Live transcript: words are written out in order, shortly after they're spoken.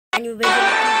And you visit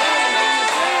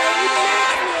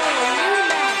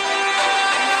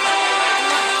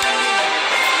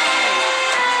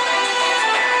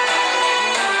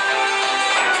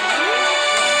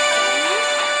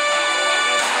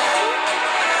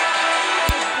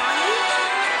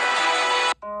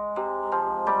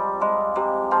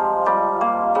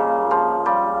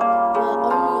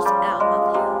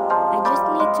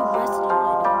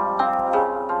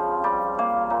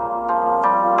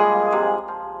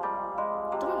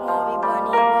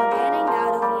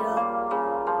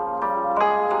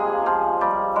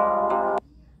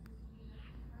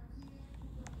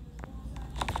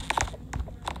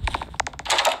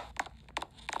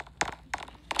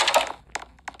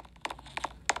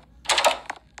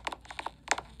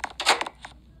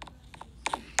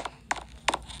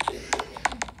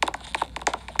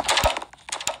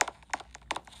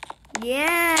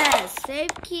yeah, save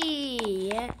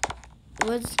key. Yeah.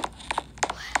 What's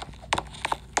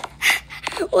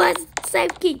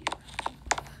save key?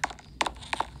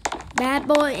 Bad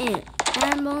boy in.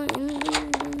 Bad boy in.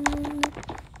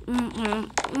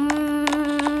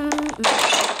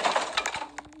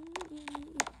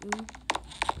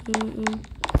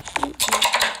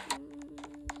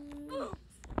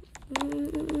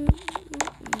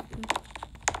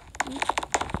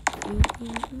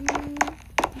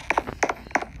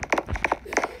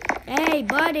 Hey,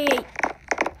 buddy.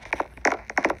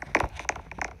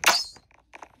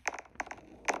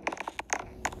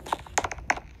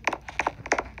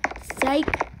 Psych.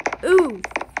 Oof.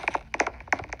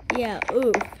 Yeah,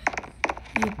 oof.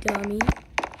 You dummy.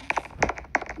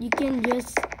 You can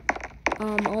just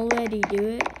already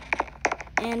do it.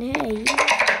 And hey.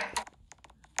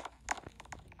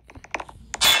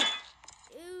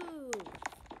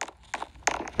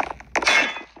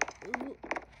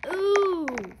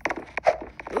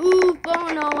 Oof, oh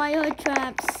no, I heard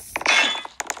traps.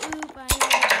 Oof, I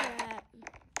heard a trap.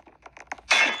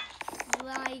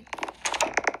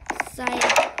 Psych,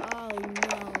 oh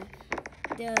no.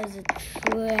 There's a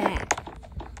trap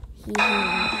he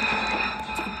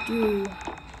has to do.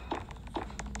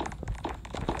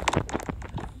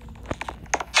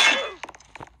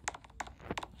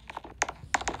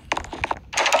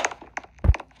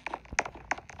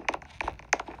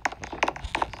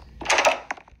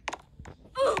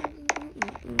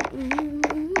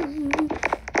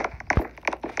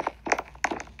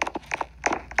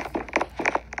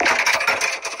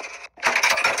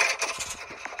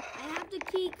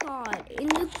 Key card in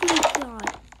the key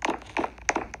card.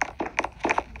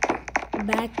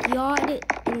 Backyard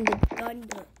in the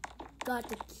thunder. Got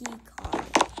the key card.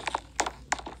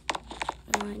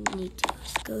 I need to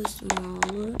go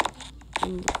smaller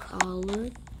in the collar.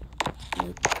 In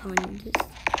the condas.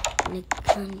 In the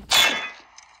condas.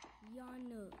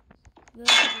 Yana.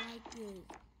 Very like this.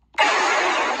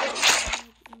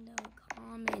 In the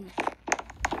common.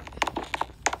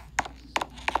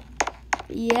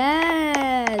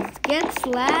 Yes, get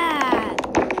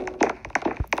slapped.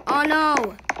 Oh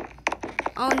no.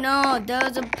 Oh no,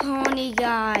 there's a pony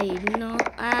guy. No,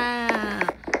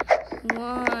 won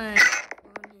on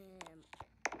him.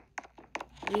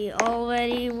 We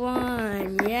already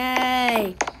won.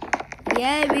 Yay.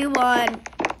 Yay, we won.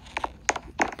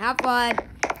 Have fun.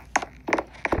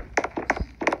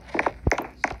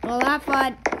 Well, have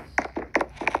fun.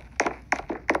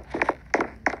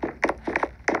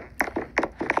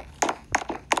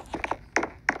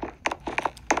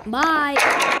 Bye.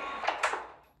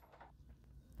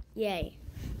 Yay.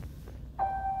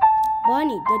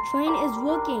 Bunny, the train is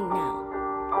working now.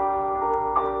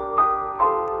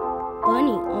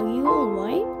 Bunny, are you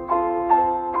alright?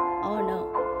 Oh no.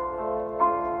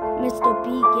 Mr. B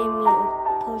gave me a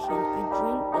potion. I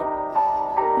drank it.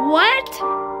 What?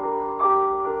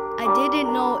 I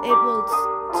didn't know it will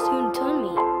soon turn me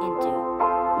into.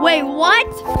 Wait,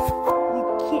 what?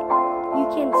 You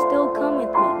can still come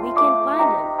with me. We can find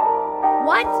him.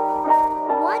 What?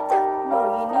 What? No,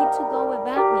 you need to go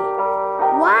without me.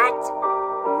 What?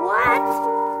 What?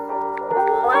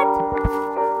 What?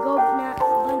 Go now,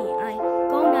 Bunny.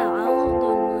 Go now. I hold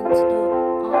on monster.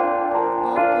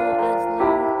 I'll go as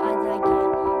long as I can.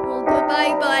 Well,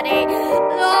 goodbye, Bunny.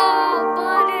 No,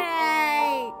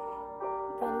 Bunny.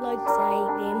 Good luck,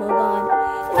 save him, oh God.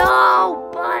 No,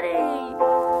 Bunny.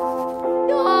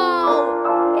 No.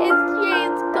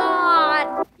 She's gone.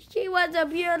 She was a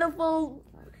beautiful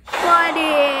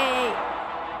bunny.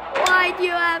 Why do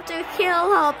you have to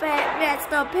kill her,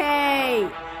 Mr. P?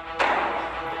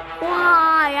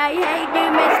 Why? I hate you,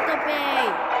 Mr. P.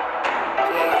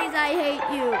 Please, I hate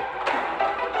you.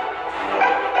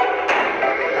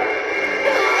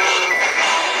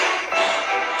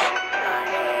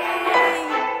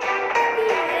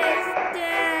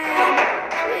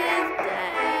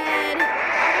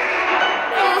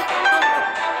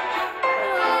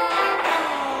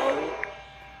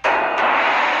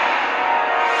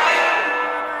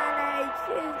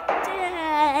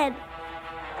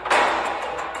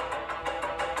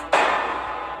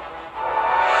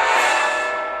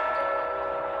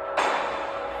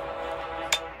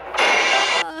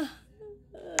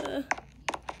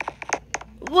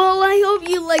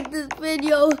 like this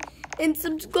video and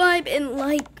subscribe and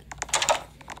like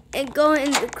and go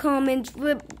in the comments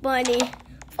with Bunny.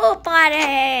 Oh,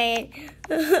 Bunny.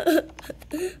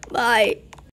 Bye.